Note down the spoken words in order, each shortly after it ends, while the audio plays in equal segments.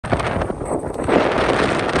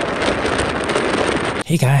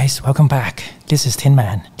Hey guys, welcome back. This is Tin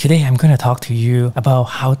Man. Today I'm going to talk to you about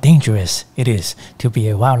how dangerous it is to be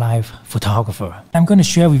a wildlife photographer. I'm going to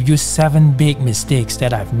share with you 7 big mistakes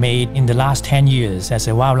that I've made in the last 10 years as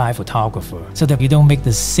a wildlife photographer so that you don't make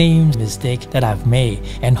the same mistake that I've made,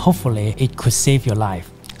 and hopefully it could save your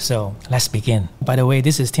life. So let's begin. By the way,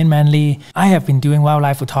 this is Tin Man Lee. I have been doing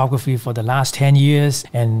wildlife photography for the last 10 years,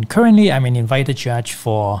 and currently I'm an invited judge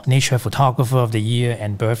for Nature Photographer of the Year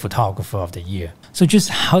and Bird Photographer of the Year. So just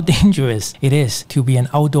how dangerous it is to be an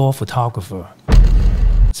outdoor photographer.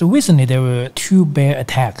 So recently there were 2 bear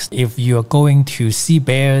attacks. If you're going to see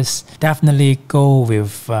bears, definitely go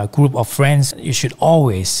with a group of friends. You should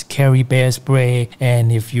always carry bear spray.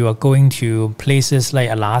 And if you are going to places like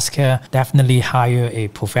Alaska, definitely hire a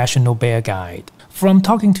professional bear guide. From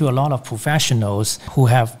talking to a lot of professionals who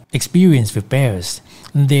have experience with bears,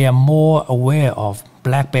 they are more aware of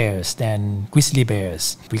black bears than grizzly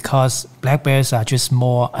bears because black bears are just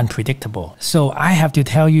more unpredictable. So I have to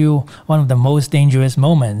tell you one of the most dangerous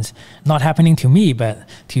moments, not happening to me, but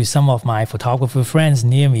to some of my photographer friends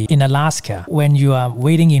near me in Alaska. When you are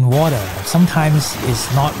wading in water, sometimes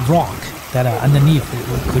it's not rock that are underneath,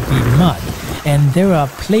 it could be mud. And there are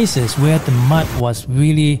places where the mud was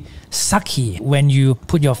really sucky. When you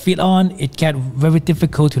put your feet on, it gets very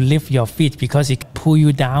difficult to lift your feet because it can pull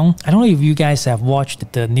you down. I don't know if you guys have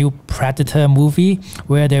watched the new Predator movie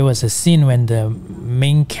where there was a scene when the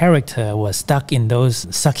main character was stuck in those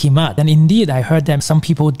sucky mud. And indeed, I heard that some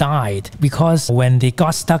people died because when they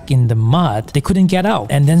got stuck in the mud, they couldn't get out.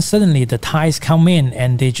 And then suddenly the tides come in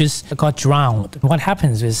and they just got drowned. What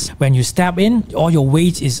happens is when you step in, all your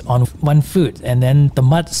weight is on one foot and then the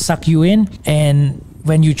mud sucks you in, and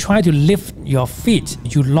when you try to lift your feet,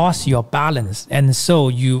 you lost your balance, and so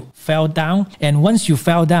you fell down. And once you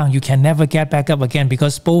fell down, you can never get back up again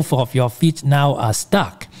because both of your feet now are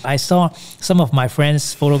stuck. I saw some of my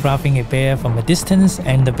friends photographing a bear from a distance,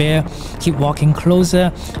 and the bear keep walking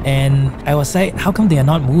closer, and I was like, how come they are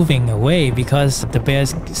not moving away? Because the bear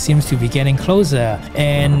seems to be getting closer.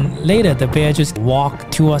 And later the bear just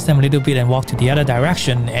walked towards them a little bit and walked to the other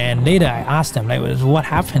direction. And later I asked them, like, what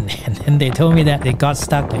happened? And then they told me that they got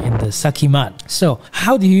stuck in the sucky mud. So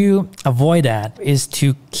how do you avoid that? Is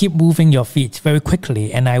to keep moving your feet very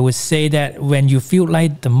quickly. And I would say that when you feel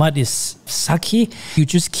like the mud is sucky, you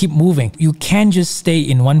just keep moving. You can't just stay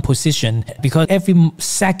in one position because every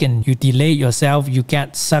second you delay yourself, you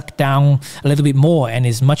get sucked down a little bit more, and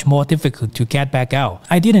it's much more difficult to get back out.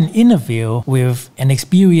 I did an interview with an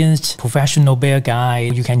experienced professional bear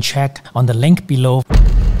guide. You can check on the link below.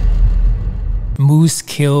 Moose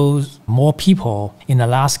kills more people in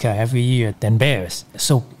Alaska every year than bears.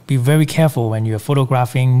 So be very careful when you're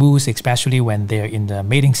photographing moose, especially when they're in the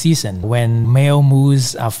mating season. When male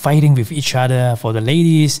moose are fighting with each other, for the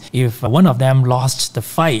ladies, if one of them lost the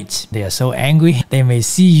fight, they are so angry, they may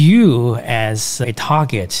see you as a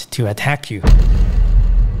target to attack you.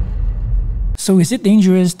 So is it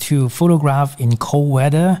dangerous to photograph in cold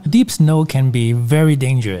weather? Deep snow can be very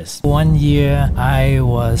dangerous. One year I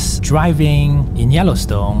was driving in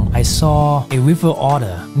Yellowstone. I saw a river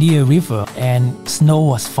otter near a river and snow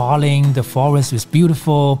was falling. The forest was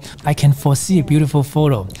beautiful. I can foresee a beautiful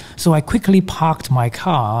photo. So I quickly parked my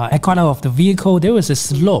car. I got out of the vehicle. There was a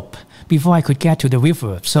slope before I could get to the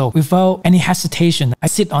river. So without any hesitation, I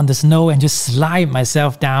sit on the snow and just slide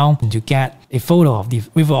myself down to get a photo of the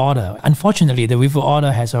river otter. Unfortunately, the river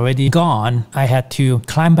otter has already gone. I had to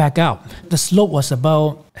climb back up. The slope was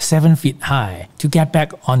about 7 feet high to get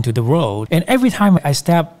back onto the road. And every time I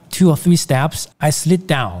stepped 2 or 3 steps, I slid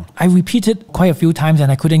down. I repeated quite a few times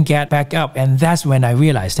and I couldn't get back up. And that's when I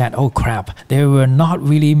realized that, oh crap, there were not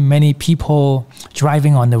really many people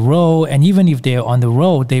driving on the road. And even if they're on the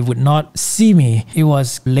road, they would not see me. It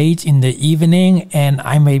was late in the evening and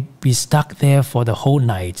I may be stuck there for the whole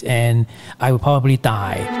night and I would probably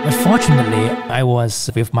die. But fortunately, I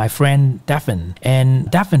was with my friend Devin,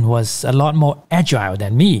 and Devin was a lot more agile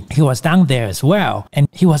than me. He was down there as well and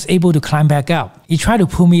he was able to climb back up. He tried to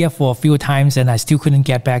pull me up for a few times and I still couldn't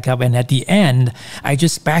get back up, and at the end I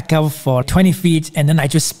just backed up for 20 feet and then I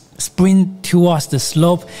just sprint towards the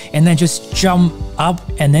slope and then just jump up,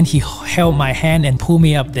 and then he held my hand and pulled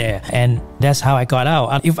me up there, and that's how I got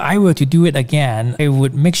out. If I were to do it again, I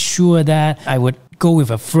would make sure that I would go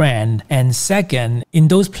with a friend, and second, in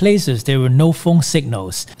those places there were no phone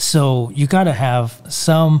signals, so you gotta have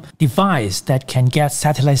some device that can get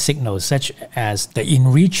satellite signals, such as the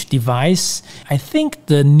InReach device. I think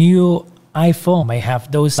the new iPhone may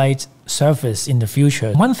have those lights surface in the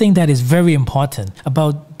future. One thing that is very important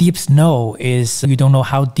about deep snow is you don't know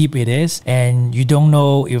how deep it is, and you don't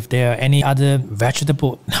know if there are any other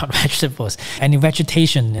any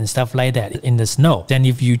vegetation and stuff like that in the snow. Then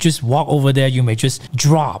if you just walk over there, you may just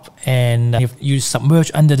drop, and if you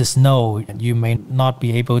submerge under the snow, you may not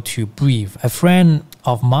be able to breathe. A friend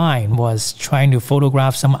of mine was trying to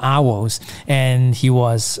photograph some owls, and he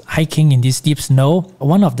was hiking in this deep snow.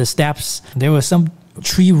 One of the steps, there was some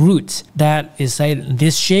tree roots that is like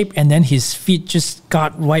this shape, and then his feet just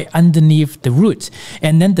got right underneath the roots,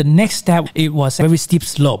 and then the next step, it was a very steep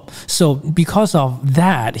slope. So because of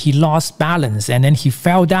that, he lost balance, and then he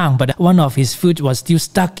fell down, but one of his foot was still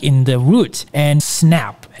stuck in the root and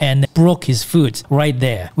snapped and broke his foot right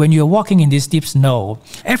there. When you're walking in this deep snow,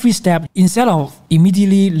 every step, instead of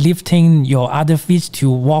immediately lifting your other feet to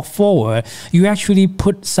walk forward, you actually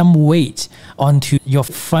put some weight onto your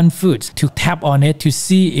front foot to tap on it to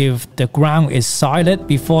see if the ground is solid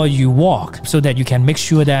before you walk, so that you can make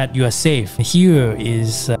sure that you are safe. Here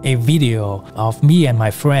is a video of me and my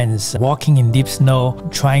friends walking in deep snow,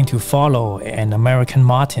 trying to follow an American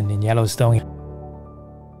marten in Yellowstone.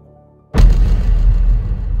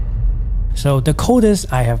 So the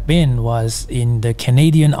coldest I have been was in the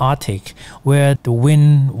Canadian Arctic, where the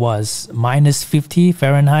wind was -50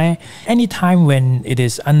 Fahrenheit. Anytime when it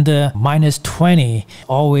is under -20,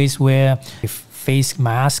 always wear a face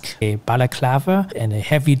mask, a balaclava, and a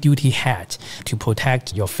heavy-duty hat to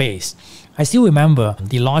protect your face. I still remember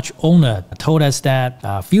the lodge owner told us that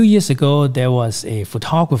a few years ago there was a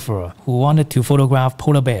photographer who wanted to photograph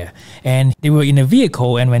polar bear, and they were in a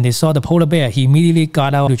vehicle, and when they saw the polar bear, he immediately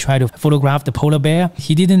got out to try to photograph the polar bear.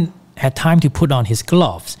 He didn't have time to put on his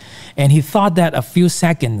gloves, and he thought that a few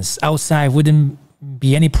seconds outside wouldn't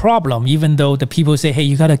be any problem, even though the people say, hey,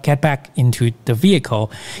 you gotta get back into the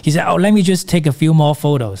vehicle. He said, oh, let me just take a few more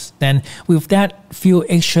photos. Then with that few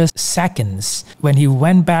extra seconds, when he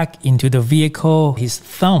went back into the vehicle, his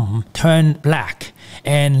thumb turned black.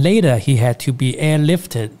 And later he had to be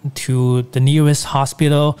airlifted to the nearest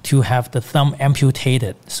hospital to have the thumb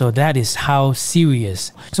amputated. So that is how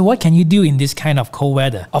serious. So what can you do in this kind of cold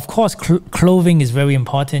weather? Of course, clothing is very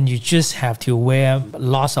important. You just have to wear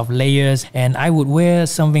lots of layers. And I would wear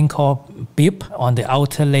something called bib on the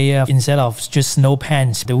outer layer instead of just snow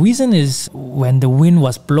pants. The reason is when the wind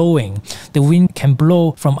was blowing, the wind can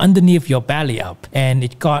blow from underneath your belly up, and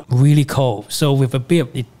it got really cold. So with a bib,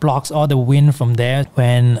 it blocks all the wind from there.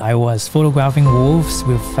 When I was photographing wolves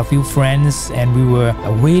with a few friends, and we were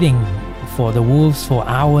waiting for the wolves for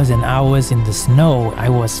hours and hours in the snow, I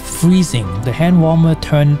was freezing. The hand warmer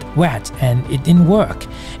turned wet and it didn't work.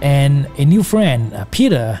 And a new friend,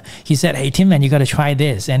 Peter, he said, hey Tim, man, you gotta try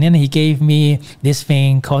this. And then he gave me this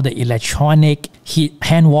thing called the electronic heat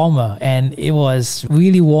hand warmer, and it was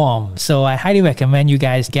really warm. So I highly recommend you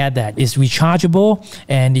guys get that. It's rechargeable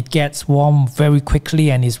and it gets warm very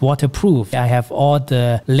quickly and is waterproof. I have all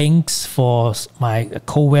the links for my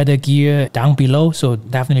cold weather gear down below, so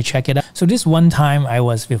definitely check it out. So this one time I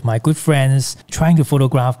was with my good friends trying to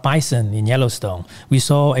photograph bison in Yellowstone. We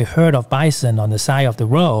saw a herd of bison on the side of the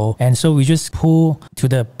road, and so we just pulled to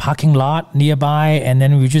the parking lot nearby, and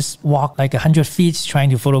then we just walked like 100 feet trying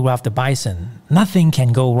to photograph the bison. Nothing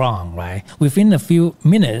can go wrong, right? Within a few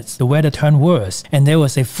minutes, the weather turned worse, and there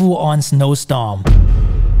was a full-on snowstorm.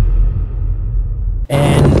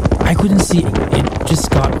 And I couldn't see it. It just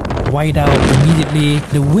got white out immediately.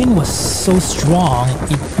 The wind was so strong,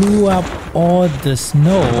 it blew up all the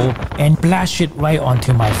snow and splashed it right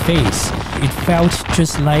onto my face. It felt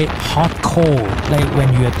just like hot coal, like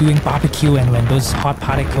when you are doing barbecue and when those hot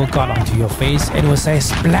particles got onto your face. It was a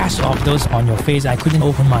splash of those on your face. I couldn't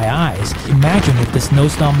open my eyes. Imagine if the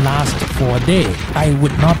snowstorm lasted for a day. I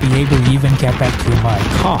would not be able to even get back to my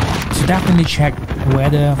car. So definitely check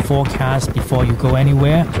weather forecast before you go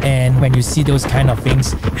anywhere. And when you see those kind of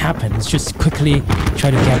things happen, just quickly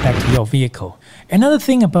try to get back to your vehicle. Another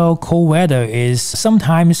thing about cold weather is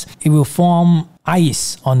sometimes it will form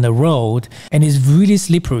ice on the road and it's really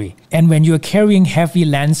slippery. And when you're carrying heavy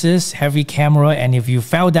lenses, heavy camera, and if you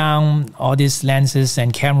fell down, all these lenses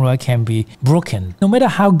and camera can be broken. No matter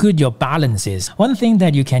how good your balance is, one thing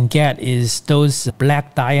that you can get is those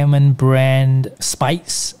Black Diamond brand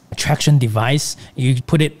spikes traction device. You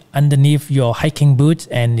put it underneath your hiking boot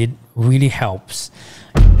and it really helps.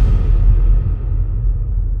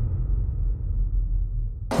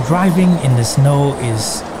 Driving in the snow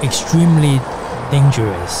is extremely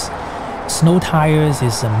dangerous. Snow tires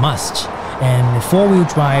is a must, and four-wheel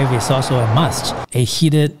drive is also a must. A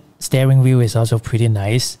heated steering wheel is also pretty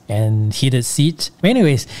nice and heated seats. But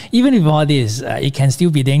anyways, even with all this, it can still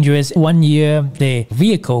be dangerous. One year, the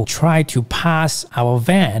vehicle tried to pass our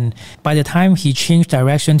van. By the time he changed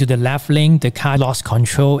direction to the left lane, the car lost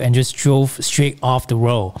control and just drove straight off the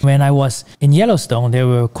road. When I was in Yellowstone, there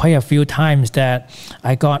were quite a few times that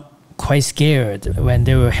I got quite scared when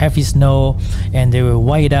there were heavy snow and there were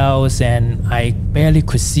whiteouts and I barely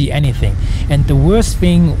could see anything. And the worst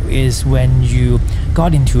thing is when you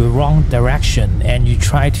got into a wrong direction and you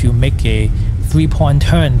try to make a 3-point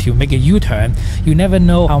turn to make a U-turn, you never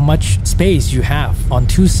know how much space you have on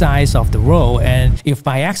two sides of the road, and if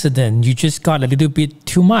by accident you just got a little bit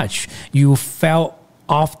too much, you fell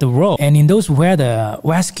off the road. And in those weather,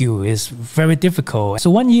 rescue is very difficult. So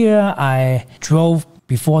one year I drove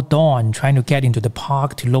before dawn trying to get into the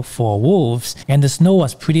park to look for wolves, and the snow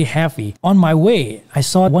was pretty heavy. On my way, I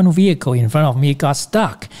saw one vehicle in front of me got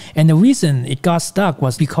stuck, and the reason it got stuck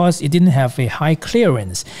was because it didn't have a high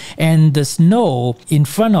clearance, and the snow in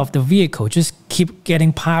front of the vehicle just keep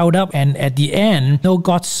getting piled up, and at the end, snow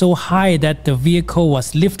got so high that the vehicle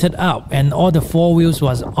was lifted up and all the four wheels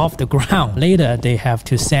was off the ground. Later, they have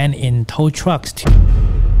to send in tow trucks to...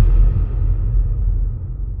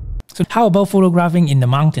 So how about photographing in the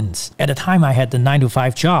mountains? At the time, I had the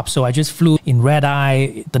 9-to-5 job, so I just flew in red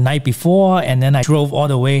eye the night before, and then I drove all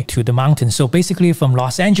the way to the mountains. So basically from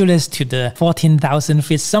Los Angeles to the 14,000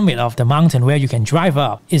 feet summit of the mountain where you can drive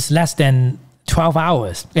up is less than 12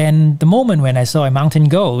 hours. And the moment when I saw a mountain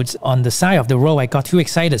goat on the side of the road, I got too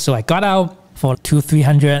excited. So I got out for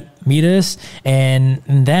 200-300 meters, and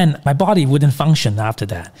then my body wouldn't function after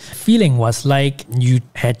that. Feeling was like you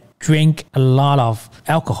had drink a lot of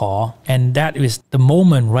alcohol, and that is the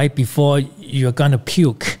moment right before you're gonna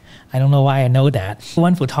puke. I don't know why I know that.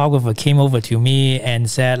 One photographer came over to me and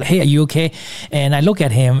said, "Hey, are you okay?" And I looked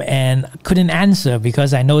at him and couldn't answer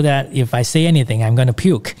because I know that if I say anything, I'm gonna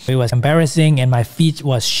puke. It was embarrassing and my feet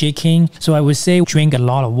was shaking. So I would say drink a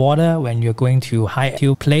lot of water when you're going to high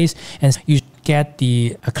altitude place, and you get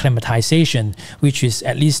the acclimatization, which is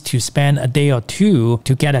at least to spend a day or two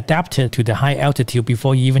to get adapted to the high altitude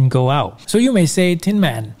before you even go out. So you may say, Tin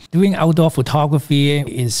Man, doing outdoor photography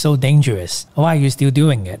is so dangerous. Why are you still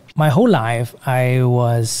doing it? My whole life, I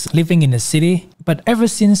was living in the city. But ever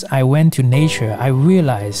since I went to nature, I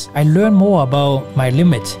realized I learned more about my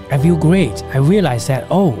limits. I feel great. I realized that,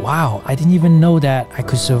 oh wow, I didn't even know that I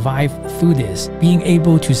could survive through this. Being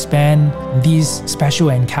able to spend these special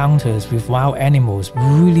encounters with wild animals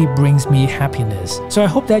really brings me happiness. So I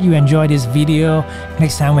hope that you enjoyed this video.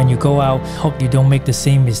 Next time when you go out, hope you don't make the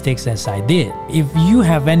same mistakes as I did. If you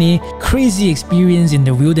have any crazy experience in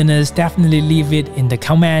the wilderness, definitely leave it in the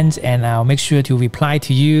comments and I'll make sure to reply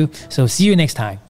to you. So see you next time.